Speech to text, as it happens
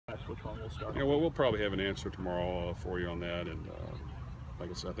we'll start. Yeah, well, we'll probably have an answer tomorrow for you on that. And like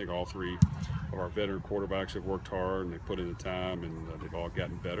I said, I think all three of our veteran quarterbacks have worked hard and they put in the time, and they've all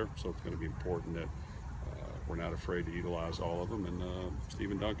gotten better. So it's going to be important that we're not afraid to utilize all of them. And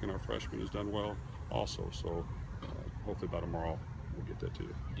Stephen Duncan, our freshman, has done well also. So hopefully by tomorrow we'll get that to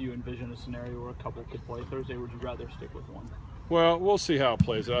you. Do you envision a scenario where a couple could play Thursday, or would you rather stick with one? Well, we'll see how it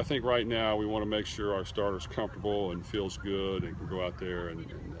plays. I think right now we want to make sure our starter's comfortable and feels good and can go out there and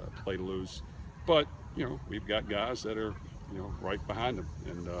play loose. But, you know, we've got guys that are, you know, right behind them.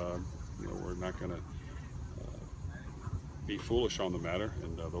 And, you know, we're not going to be foolish on the matter.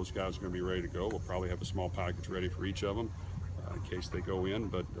 And those guys are going to be ready to go. We'll probably have a small package ready for each of them in case they go in.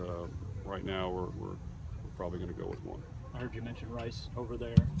 But right now we're probably going to go with one. I heard you mention Rice over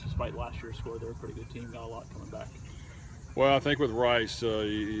there. Despite last year's score, they're a pretty good team. Got a lot coming back. Well, I think with Rice,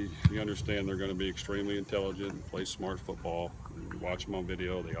 you understand they're going to be extremely intelligent and play smart football. You watch them on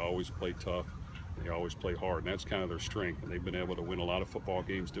video, they always play tough. They always play hard, and that's kind of their strength. And they've been able to win a lot of football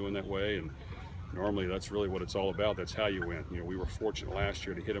games doing that way. And normally that's really what it's all about. That's how you win. You know, we were fortunate last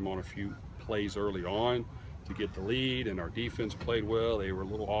year to hit them on a few plays early on to get the lead, and our defense played well. They were a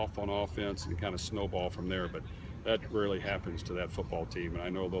little off on offense and kind of snowball from there. But that rarely happens to that football team, and I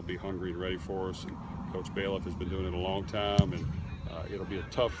know they'll be hungry and ready for us. And Coach Bailiff has been doing it a long time, and it'll be a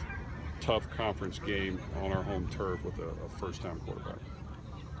tough conference game on our home turf with a first-time quarterback.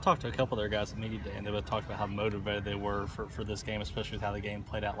 Talked to a couple of their guys at media day, and they both talked about how motivated they were for this game, especially with how the game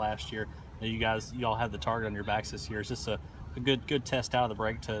played out last year. You all have the target on your backs this year. Is this a good test out of the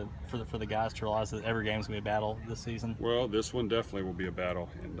break for the guys to realize that every game's gonna be a battle this season? Well, this one definitely will be a battle,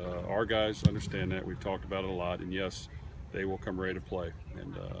 and our guys understand that. We've talked about it a lot, and yes, they will come ready to play.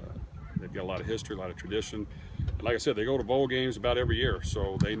 And they've got a lot of history, a lot of tradition. And like I said, they go to bowl games about every year,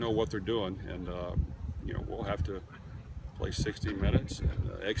 so they know what they're doing. And you know, we'll have to play 60 minutes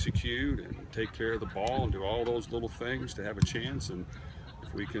and execute and take care of the ball and do all those little things to have a chance. And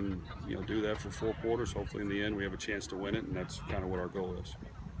if we can, you know, do that for 4 quarters, hopefully in the end we have a chance to win it, and that's kind of what our goal is.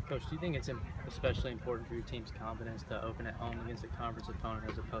 Coach, do you think it's especially important for your team's confidence to open at home against a conference opponent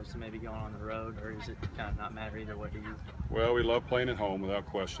as opposed to maybe going on the road, or is it kind of not matter either way to you? Well, we love playing at home without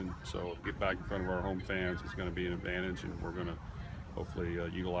question, so get back in front of our home fans is going to be an advantage, and we're going to hopefully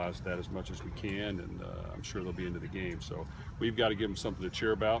utilize that as much as we can, and I'm sure they'll be into the game. So we've got to give them something to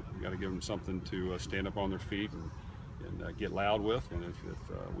cheer about. We've got to give them something to stand up on their feet and get loud with, and if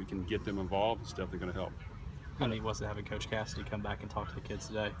we can get them involved, it's definitely going to help. How neat was it having Coach Cassidy come back and talk to the kids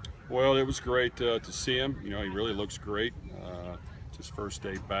today? Well, it was great to see him. You know, he really looks great. It's his first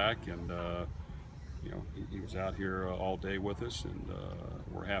day back, and you know, he was out here all day with us, and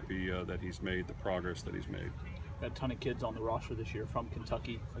we're happy that he's made the progress that he's made. Got a ton of kids on the roster this year from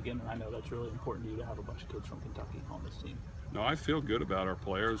Kentucky. Again, I know that's really important to you to have a bunch of kids from Kentucky on this team. No, I feel good about our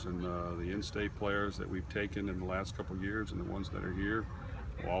players, and the in-state players that we've taken in the last couple of years and the ones that are here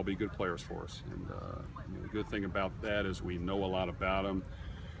will all be good players for us. And you know, the good thing about that is we know a lot about them.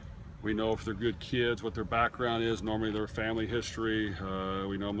 We know if they're good kids, what their background is, normally their family history.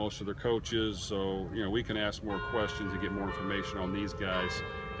 We know most of their coaches, so you know, we can ask more questions and get more information on these guys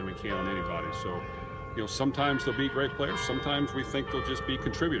than we can on anybody. So, you know, sometimes they'll be great players, sometimes we think they'll just be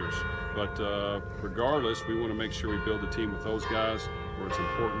contributors. But regardless, we want to make sure we build a team with those guys where it's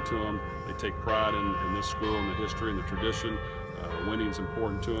important to them. They take pride in this school and the history and the tradition. Winning's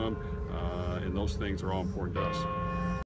important to them, and those things are all important to us.